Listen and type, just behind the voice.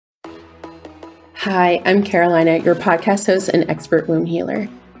Hi, I'm Carolina, your podcast host and expert womb healer.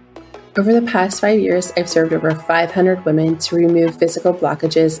 Over the past 5 years, I've served over 500 women to remove physical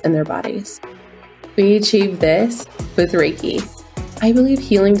blockages in their bodies. We achieve this with Reiki. I believe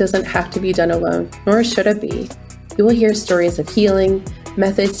healing doesn't have to be done alone, nor should it be. You will hear stories of healing,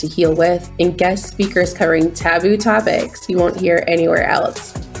 methods to heal with, and guest speakers covering taboo topics you won't hear anywhere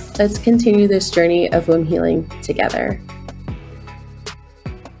else. Let's continue this journey of womb healing together.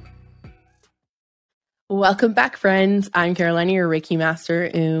 Welcome back, friends. I'm Carolina, your Reiki master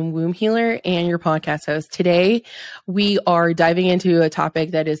and womb healer and your podcast host. Today, we are diving into a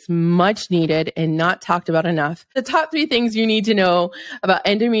topic that is much needed and not talked about enough. The top 3 things you need to know about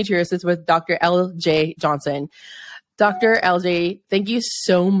endometriosis with Dr. L.J. Johnson. Dr. L.J., thank you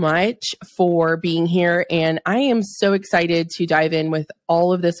so much for being here. And I am so excited to dive in with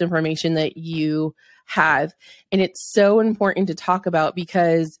all of this information that you have. And it's so important to talk about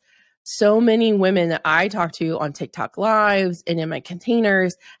because so many women that I talk to on TikTok lives and in my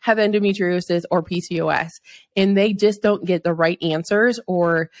containers have endometriosis or PCOS, and they just don't get the right answers,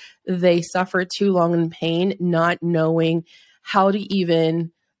 or they suffer too long in pain, not knowing how to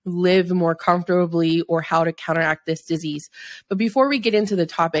even live more comfortably or how to counteract this disease. But before we get into the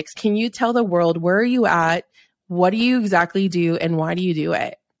topics, can you tell the world, where are you at? What do you exactly do, and why do you do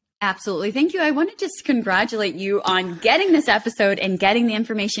it? Absolutely. Thank you. I want to just congratulate you on getting this episode and getting the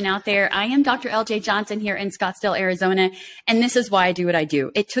information out there. I am Dr. L.J. Johnson here in Scottsdale, Arizona, and this is why I do what I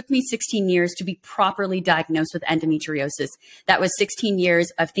do. It took me 16 years to be properly diagnosed with endometriosis. That was 16 years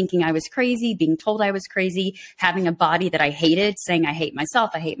of thinking I was crazy, being told I was crazy, having a body that I hated, saying I hate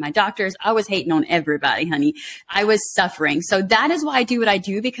myself, I hate my doctors. I was hating on everybody, honey. I was suffering. So that is why I do what I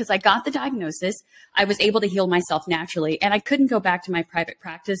do, because I got the diagnosis. I was able to heal myself naturally, and I couldn't go back to my private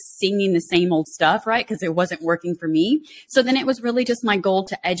practice singing the same old stuff, right? Because it wasn't working for me. So then it was really just my goal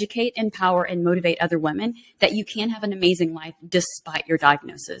to educate, empower, and motivate other women that you can have an amazing life despite your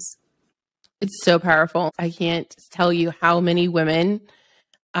diagnosis. It's so powerful. I can't tell you how many women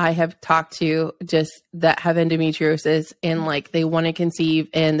I have talked to just that have endometriosis, and like they want to conceive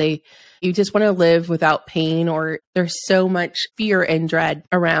and you just want to live without pain, or there's so much fear and dread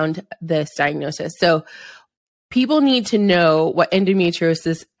around this diagnosis. So people need to know what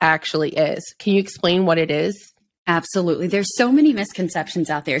endometriosis actually is. Can you explain what it is? Absolutely. There's so many misconceptions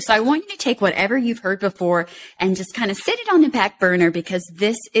out there. So I want you to take whatever you've heard before and just kind of sit it on the back burner, because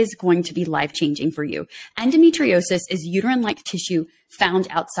this is going to be life-changing for you. Endometriosis is uterine-like tissue found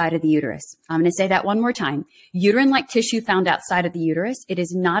outside of the uterus. I'm going to say that one more time. Uterine-like tissue found outside of the uterus. It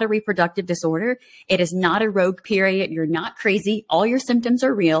is not a reproductive disorder. It is not a rogue period. You're not crazy. All your symptoms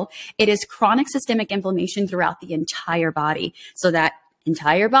are real. It is chronic systemic inflammation throughout the entire body. So that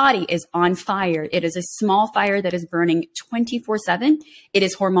entire body is on fire. It is a small fire that is burning 24/7. It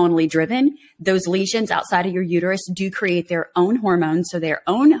is hormonally driven. Those lesions outside of your uterus do create their own hormones. So their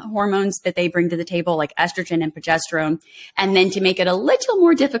own hormones that they bring to the table, like estrogen and progesterone. And then to make it a little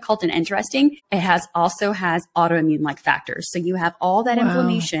more difficult and interesting, it also has autoimmune like factors. So you have all that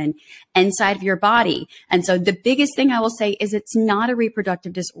inflammation inside of your body. And so the biggest thing I will say is it's not a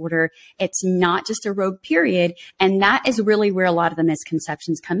reproductive disorder. It's not just a rogue period. And that is really where a lot of the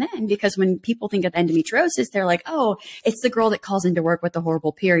misconceptions come in, because when people think of endometriosis, they're like, oh, it's the girl that calls into work with the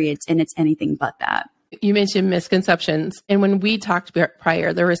horrible periods, and it's anything but that. You mentioned misconceptions. And when we talked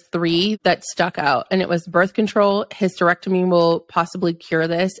prior, there was 3 that stuck out, and it was birth control, hysterectomy will possibly cure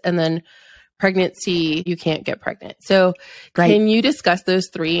this, and then pregnancy, you can't get pregnant. So Can you discuss those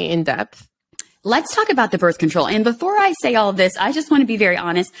 3 in depth? Let's talk about the birth control. And before I say all of this, I just want to be very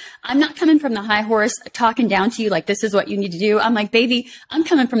honest. I'm not coming from the high horse talking down to you like this is what you need to do. I'm like, baby, I'm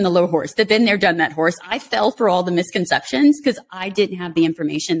coming from the low horse. They've been there, done that horse. I fell for all the misconceptions because I didn't have the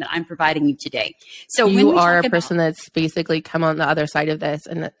information that I'm providing you today. So you are a person that's basically come on the other side of this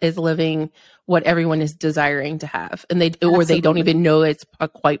and is living what everyone is desiring to have. And they don't even know it's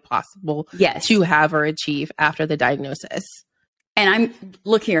quite possible to have or achieve after the diagnosis. And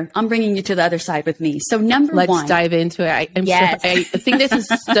I'm bringing you to the other side with me. So let's dive into it. I think this is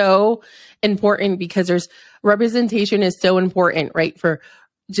so important because representation is so important, right? For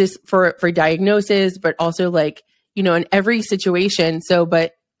diagnosis, but also in every situation. So,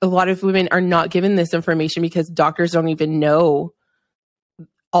 but a lot of women are not given this information because doctors don't even know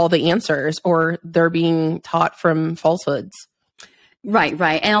all the answers, or they're being taught from falsehoods. Right,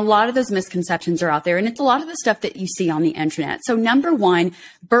 right. And a lot of those misconceptions are out there. And it's a lot of the stuff that you see on the internet. So number one,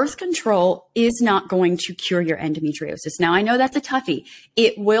 birth control is not going to cure your endometriosis. Now, I know that's a toughie.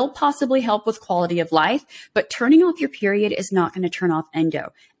 It will possibly help with quality of life, but turning off your period is not going to turn off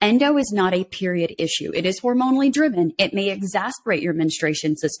endo. Endo is not a period issue. It is hormonally driven. It may exacerbate your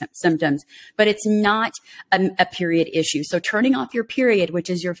menstruation symptoms, but it's not a period issue. So turning off your period, which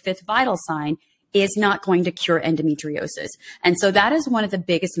is your fifth vital sign, is not going to cure endometriosis. And so that is one of the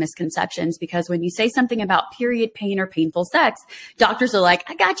biggest misconceptions, because when you say something about period pain or painful sex, doctors are like,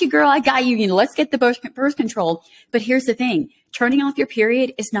 I got you, girl. I got you. Let's get the birth control. But here's the thing. Turning off your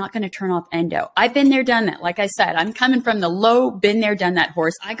period is not going to turn off endo. I've been there, done that. Like I said, I'm coming from the low, been there, done that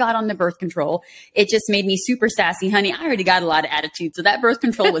horse. I got on the birth control. It just made me super sassy, honey. I already got a lot of attitude. So that birth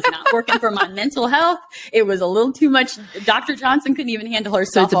control was not working for my mental health. It was a little too much. Dr. Johnson couldn't even handle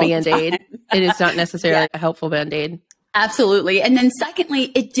herself. So it's a Band-Aid. It is not necessarily a helpful Band-Aid. Absolutely. And then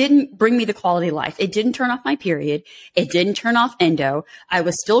secondly, it didn't bring me the quality of life. It didn't turn off my period. It didn't turn off endo. I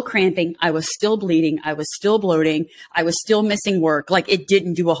was still cramping. I was still bleeding. I was still bloating. I was still missing work. Like, it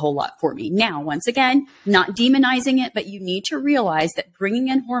didn't do a whole lot for me. Now, once again, not demonizing it, but you need to realize that bringing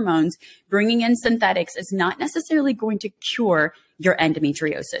in hormones, bringing in synthetics is not necessarily going to cure your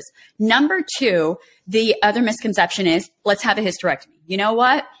endometriosis. Number two, the other misconception is, let's have a hysterectomy. You know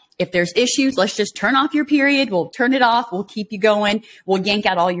what? If there's issues, let's just turn off your period. We'll turn it off. We'll keep you going. We'll yank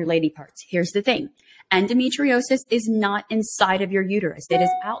out all your lady parts. Here's the thing. Endometriosis is not inside of your uterus. It is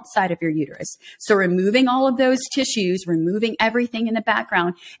outside of your uterus. So removing all of those tissues, removing everything in the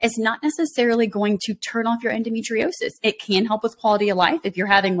background is not necessarily going to turn off your endometriosis. It can help with quality of life if you're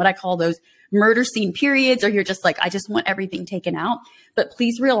having what I call those murder scene periods, or you're just like, I just want everything taken out. But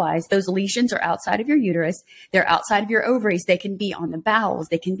please realize those lesions are outside of your uterus. They're outside of your ovaries. They can be on the bowels.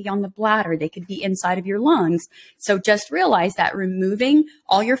 They can be on the bladder. They could be inside of your lungs. So just realize that removing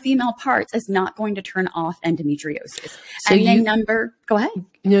all your female parts is not going to turn off endometriosis. So and then go ahead.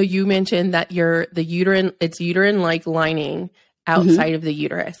 You mentioned that it's uterine-like lining outside of the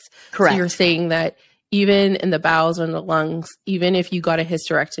uterus. Correct. So you're saying that even in the bowels and the lungs, even if you got a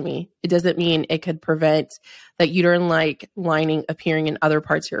hysterectomy, it doesn't mean it could prevent that uterine-like lining appearing in other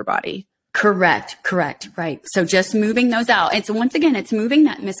parts of your body. Correct. Right. So just moving those out. And so once again, it's moving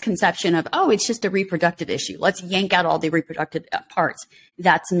that misconception of, oh, it's just a reproductive issue. Let's yank out all the reproductive parts.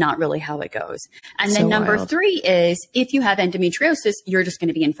 That's not really how it goes. And then number three is, if you have endometriosis, you're just going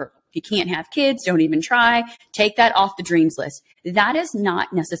to be infertile. If you can't have kids, don't even try. Take that off the dreams list. That is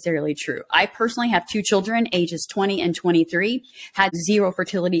not necessarily true. I personally have two children, ages 20 and 23, had zero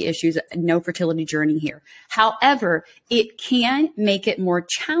fertility issues, no fertility journey here. However, it can make it more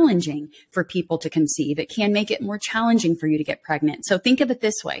challenging for people to conceive. It can make it more challenging for you to get pregnant. So think of it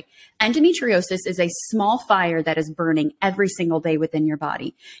this way. Endometriosis is a small fire that is burning every single day within your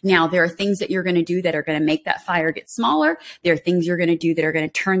body. Now, there are things that you're going to do that are going to make that fire get smaller. There are things you're going to do that are going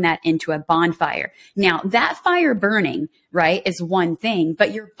to turn that into a bonfire. Now, that fire burning, right, is one thing,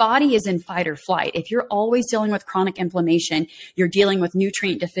 but your body is in fight or flight. If you're always dealing with chronic inflammation, you're dealing with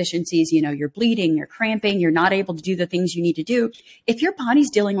nutrient deficiencies, you're bleeding, you're cramping, you're not able to do the things you need to do. If your body's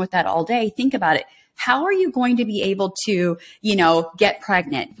dealing with that all day, think about it. How are you going to be able to, get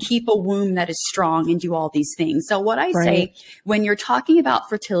pregnant, keep a womb that is strong, and do all these things? So what I say when you're talking about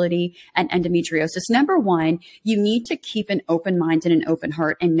fertility and endometriosis, number one, you need to keep an open mind and an open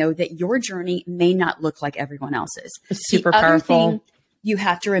heart and know that your journey may not look like everyone else's. It's super powerful. You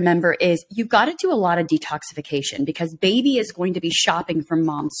have to remember is you've got to do a lot of detoxification, because baby is going to be shopping from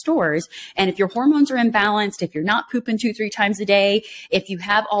mom's stores. And if your hormones are imbalanced, if you're not pooping 2-3 times a day, if you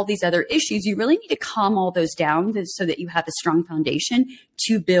have all these other issues, you really need to calm all those down so that you have a strong foundation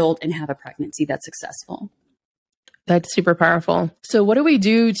to build and have a pregnancy that's successful. That's super powerful. So what do we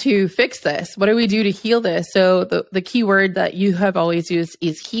do to fix this? What do we do to heal this? So the key word that you have always used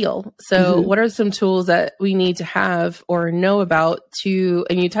is heal. So what are some tools that we need to have or know about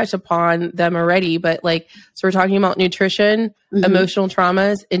and you touched upon them already, but so we're talking about nutrition, emotional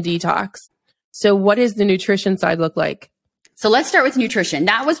traumas, and detox. So what does the nutrition side look like? So let's start with nutrition.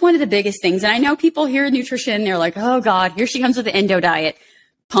 That was one of the biggest things. And I know people hear nutrition, they're like, oh God, here she comes with the endo diet.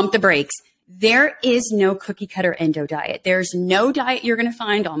 Pump the brakes. There is no cookie cutter endo diet. There's no diet you're going to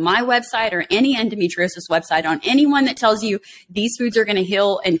find on my website or any endometriosis website, on anyone that tells you these foods are going to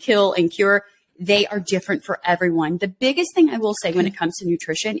heal and kill and cure. They are different for everyone. The biggest thing I will say when it comes to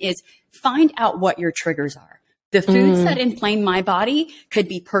nutrition is find out what your triggers are. The foods that inflame my body could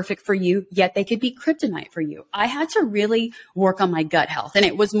be perfect for you, yet they could be kryptonite for you. I had to really work on my gut health. And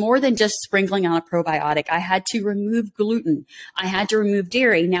it was more than just sprinkling on a probiotic. I had to remove gluten. I had to remove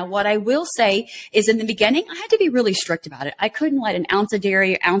dairy. Now, what I will say is in the beginning, I had to be really strict about it. I couldn't let an ounce of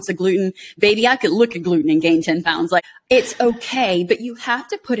dairy, an ounce of gluten. Baby, I could look at gluten and gain 10 pounds. Like, it's okay, but you have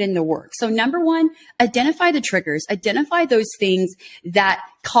to put in the work. So number one, identify the triggers, identify those things that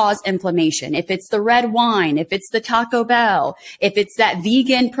cause inflammation. If it's the red wine, if it's the Taco Bell, if it's that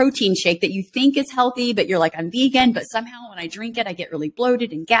vegan protein shake that you think is healthy, but you're like, I'm vegan, but somehow when I drink it, I get really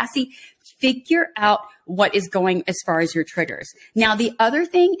bloated and gassy. Figure out what is going as far as your triggers. Now, the other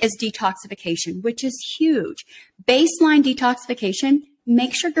thing is detoxification, which is huge. Baseline detoxification.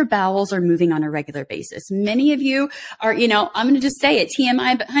 Make sure your bowels are moving on a regular basis. Many of you are, I'm going to just say it,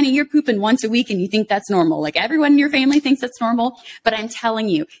 TMI, but honey, you're pooping once a week and you think that's normal. Like everyone in your family thinks that's normal. But I'm telling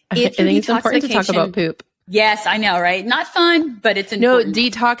you, if I think it's important to talk about poop. Yes, I know, right? Not fun, but it's important. No,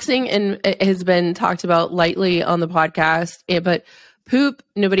 detoxing and it has been talked about lightly on the podcast, but poop,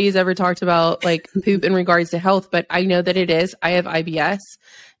 nobody's ever talked about like poop in regards to health, but I know that it is. I have IBS.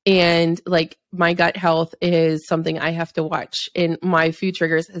 And like my gut health is something I have to watch. And my food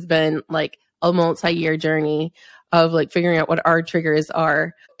triggers has been like a multi-year journey of like figuring out what our triggers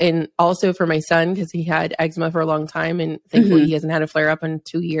are. And also for my son, because he had eczema for a long time and thankfully he hasn't had a flare up in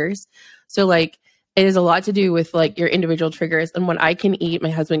 2 years. So like it is a lot to do with like your individual triggers and what I can eat, my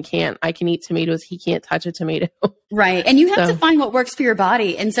husband can't. I can eat tomatoes. He can't touch a tomato. Right. And you have to find what works for your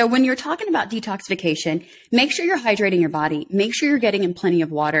body. And so when you're talking about detoxification, make sure you're hydrating your body. Make sure you're getting in plenty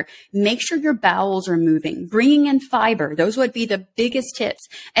of water. Make sure your bowels are moving, bringing in fiber. Those would be the biggest tips.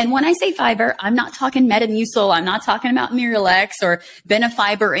 And when I say fiber, I'm not talking Metamucil. I'm not talking about Miralax or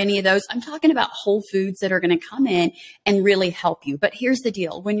Benefiber or any of those. I'm talking about whole foods that are going to come in and really help you. But here's the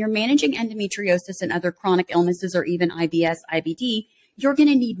deal. When you're managing endometriosis and other chronic illnesses or even IBS, IBD, you're going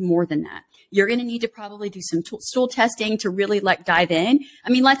to need more than that. You're going to need to probably do some stool testing to really dive in. I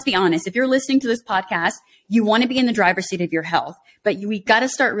mean, let's be honest. If you're listening to this podcast, you want to be in the driver's seat of your health, but we got to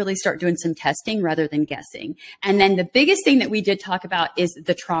start doing some testing rather than guessing. And then the biggest thing that we did talk about is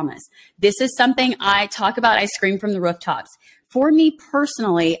the traumas. This is something I talk about. I scream from the rooftops. For me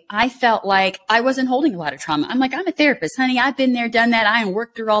personally, I felt like I wasn't holding a lot of trauma. I'm like, I'm a therapist, honey. I've been there, done that. I have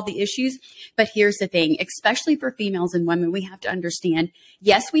worked through all the issues. But here's the thing, especially for females and women, we have to understand,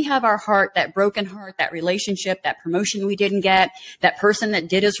 yes, we have our heart, that broken heart, that relationship, that promotion we didn't get, that person that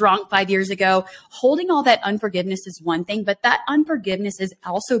did us wrong 5 years ago. Holding all that unforgiveness is one thing, but that unforgiveness is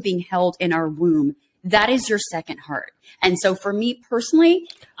also being held in our womb. That is your second heart. And so for me personally,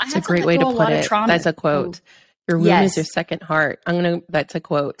 I had to let go a lot of trauma. That's a quote. Your womb is your second heart. That's a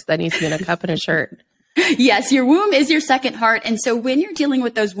quote. That needs to be in a cup and a shirt. Yes, your womb is your second heart. And so when you're dealing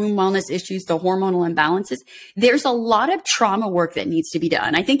with those womb wellness issues, the hormonal imbalances, there's a lot of trauma work that needs to be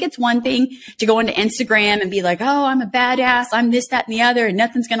done. I think it's one thing to go into Instagram and be like, oh, I'm a badass. I'm this, that, and the other, and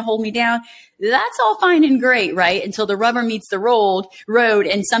nothing's going to hold me down. That's all fine and great, right? Until the rubber meets the road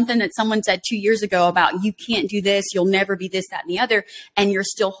and something that someone said 2 years ago about you can't do this, you'll never be this, that, and the other, and you're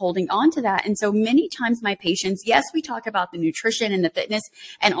still holding on to that. And so many times my patients, yes, we talk about the nutrition and the fitness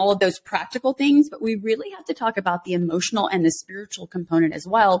and all of those practical things, but we really have to talk about the emotional and the spiritual component as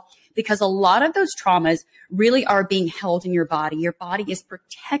well, because a lot of those traumas really are being held in your body. Your body is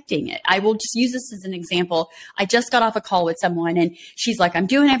protecting it. I will just use this as an example. I just got off a call with someone and she's like, I'm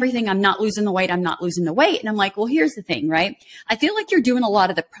doing everything. I'm not losing the weight. I'm not losing the weight. And I'm like, well, here's the thing, right? I feel like you're doing a lot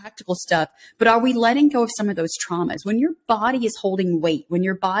of the practical stuff, but are we letting go of some of those traumas? When your body is holding weight, when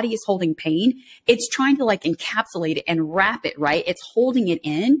your body is holding pain, it's trying to encapsulate it and wrap it, right? It's holding it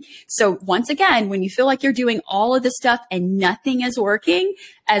in. So once again, when you feel like you're doing all of this stuff and nothing is working,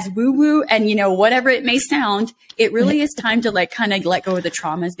 as woo-woo and, whatever it may sound, it really is time to kind of let go of the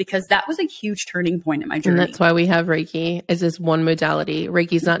traumas, because that was a huge turning point in my journey. And that's why we have Reiki as this one modality.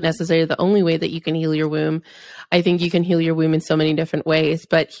 Reiki is not necessarily the only way that you can heal your womb. I think you can heal your womb in so many different ways,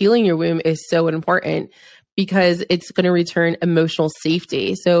 but healing your womb is so important because it's going to return emotional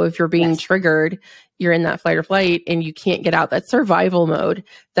safety. So if you're being triggered, you're in that fight or flight and you can't get out. That's survival mode.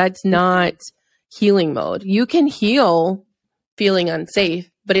 That's not healing mode. You can heal feeling unsafe,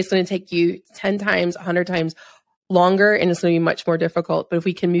 but it's going to take you 10 times, 100 times longer, and it's going to be much more difficult. But if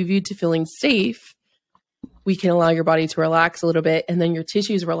we can move you to feeling safe, we can allow your body to relax a little bit, and then your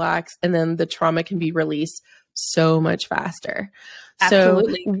tissues relax, and then the trauma can be released so much faster.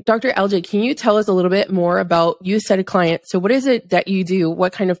 Absolutely. So Dr. LJ, can you tell us a little bit more about, you said a client. So what is it that you do?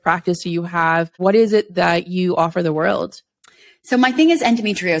 What kind of practice do you have? What is it that you offer the world? So my thing is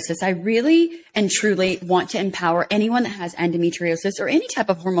endometriosis. I really and truly want to empower anyone that has endometriosis or any type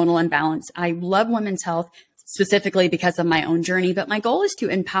of hormonal imbalance. I love women's health. specifically because of my own journey, but my goal is to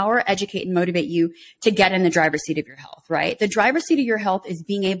empower, educate, and motivate you to get in the driver's seat of your health, right? The driver's seat of your health is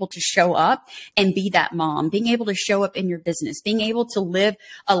being able to show up and be that mom, being able to show up in your business, being able to live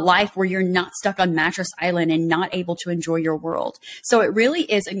a life where you're not stuck on Mattress Island and not able to enjoy your world. So it really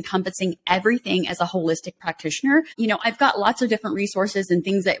is encompassing everything as a holistic practitioner. You know, I've got lots of different resources and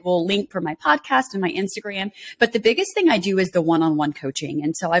things that will link for my podcast and my Instagram, but the biggest thing I do is the one-on-one coaching.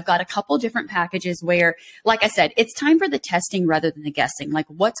 And so I've got a couple different packages where, like I said, it's time for the testing rather than the guessing, like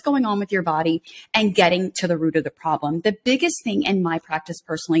what's going on with your body and getting to the root of the problem. The biggest thing in my practice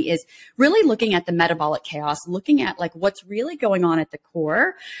personally is really looking at the metabolic chaos, looking at like what's really going on at the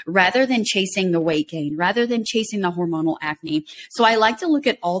core rather than chasing the weight gain, rather than chasing the hormonal acne. So I like to look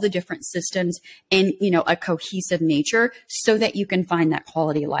at all the different systems in, you know, a cohesive nature so that you can find that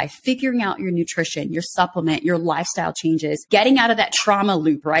quality of life, figuring out your nutrition, your supplement, your lifestyle changes, getting out of that trauma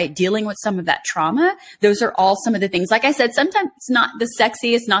loop, right? Dealing with some of that trauma. Those are all some of the things. Like I said, sometimes it's not the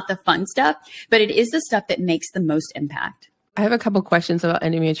sexiest, not the fun stuff, but it is the stuff that makes the most impact. I have a couple questions about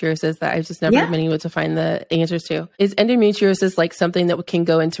endometriosis that I've just never been able to find the answers to. Is endometriosis like something that can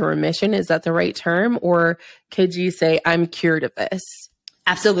go into remission? Is that the right term? Or could you say, I'm cured of this?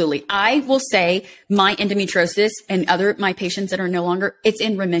 Absolutely. I will say my endometriosis and my patients that are no longer, it's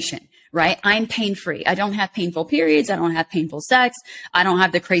in remission. Right? I'm pain-free. I don't have painful periods. I don't have painful sex. I don't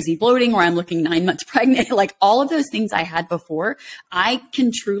have the crazy bloating where I'm looking 9 months pregnant. Like all of those things I had before, I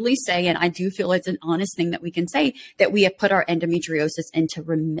can truly say, and I do feel it's an honest thing that we can say, that we have put our endometriosis into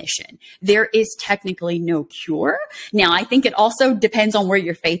remission. There is technically no cure. Now, I think it also depends on where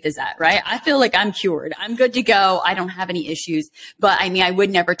your faith is at, right? I feel like I'm cured. I'm good to go. I don't have any issues. But I mean, I would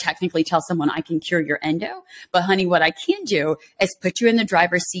never technically tell someone I can cure your endo. But honey, what I can do is put you in the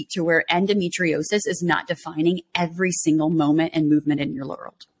driver's seat to where endometriosis is not defining every single moment and movement in your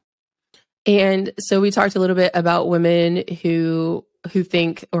world. And so we talked a little bit about women who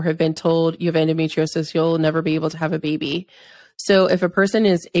think or have been told you have endometriosis, you'll never be able to have a baby. So if a person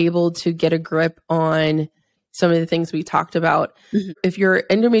is able to get a grip on some of the things we talked about, if your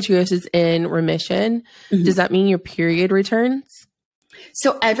endometriosis is in remission, does that mean your period returns?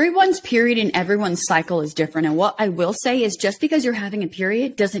 So everyone's period and everyone's cycle is different. And what I will say is just because you're having a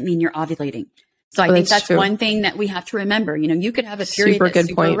period doesn't mean you're ovulating. So I think that's true. One thing that we have to remember. You know, you could have a period that's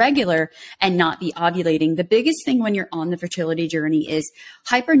super regular and not be ovulating. The biggest thing when you're on the fertility journey is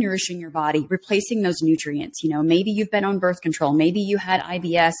hypernourishing your body, replacing those nutrients. You know, maybe you've been on birth control. Maybe you had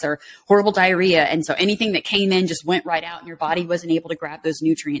IBS or horrible diarrhea. And so anything that came in just went right out and your body wasn't able to grab those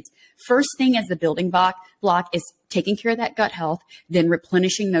nutrients. First thing as the building block is taking care of that gut health, then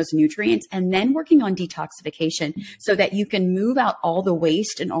replenishing those nutrients, and then working on detoxification so that you can move out all the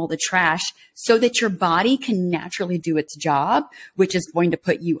waste and all the trash so that your body can naturally do its job, which is going to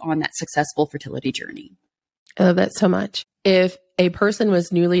put you on that successful fertility journey. I love that so much. If a person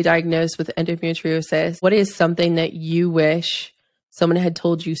was newly diagnosed with endometriosis, what is something that you wish someone had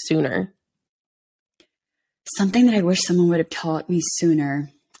told you sooner? Something that I wish someone would have taught me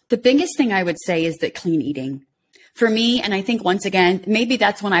sooner. The biggest thing I would say is that clean eating. For me, and I think once again, maybe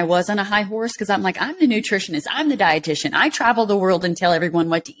that's when I was on a high horse because I'm like, I'm the nutritionist, I'm the dietitian. I travel the world and tell everyone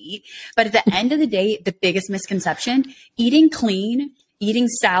what to eat. But at the end of the day, the biggest misconception, eating clean, eating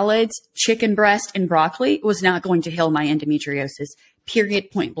salads, chicken breast, and broccoli was not going to heal my endometriosis. Period,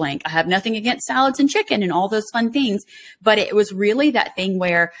 point blank. I have nothing against salads and chicken and all those fun things, but it was really that thing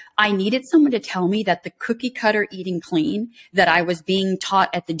where I needed someone to tell me that the cookie cutter eating clean that I was being taught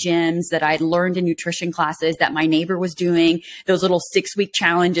at the gyms, that I'd learned in nutrition classes, that my neighbor was doing, those little 6-week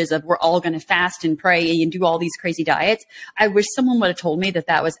challenges of we're all going to fast and pray and do all these crazy diets. I wish someone would have told me that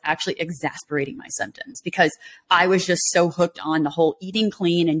that was actually exasperating my symptoms because I was just so hooked on the whole eating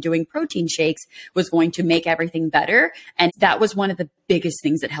clean and doing protein shakes was going to make everything better. And that was one of the biggest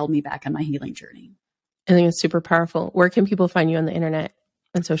things that held me back on my healing journey. I think it's super powerful. Where can people find you on the internet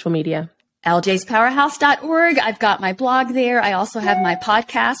and social media? ljspowerhouse.org. I've got my blog there. I also have my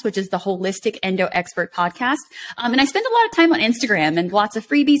podcast, which is the Holistic Endo Expert Podcast. And I spend a lot of time on Instagram and lots of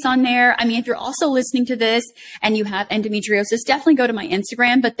freebies on there. I mean, if you're also listening to this and you have endometriosis, definitely go to my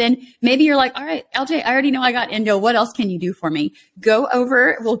Instagram. But then maybe you're like, all right, LJ, I already know I got endo. What else can you do for me? Go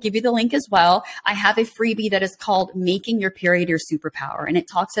over. We'll give you the link as well. I have a freebie that is called Making Your Period Your Superpower. And it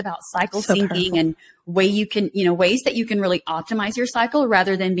talks about cycle syncing and ways that you can really optimize your cycle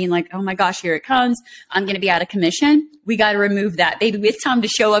rather than being like, oh my gosh, here it comes. I'm going to be out of commission. We got to remove that. Baby, it's time to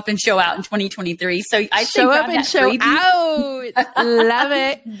show up and show out in 2023. So I'd say show up and show out. Love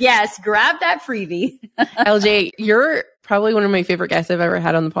it. Yes. Grab that freebie. LJ, you're probably one of my favorite guests I've ever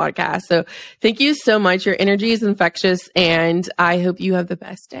had on the podcast. So thank you so much. Your energy is infectious and I hope you have the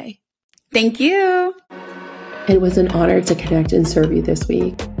best day. Thank you. It was an honor to connect and serve you this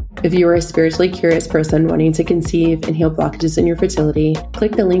week. If you are a spiritually curious person wanting to conceive and heal blockages in your fertility,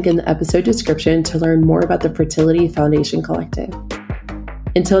 click the link in the episode description to learn more about the Fertility Foundation Collective.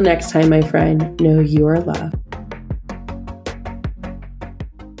 Until next time, my friend, know you are loved.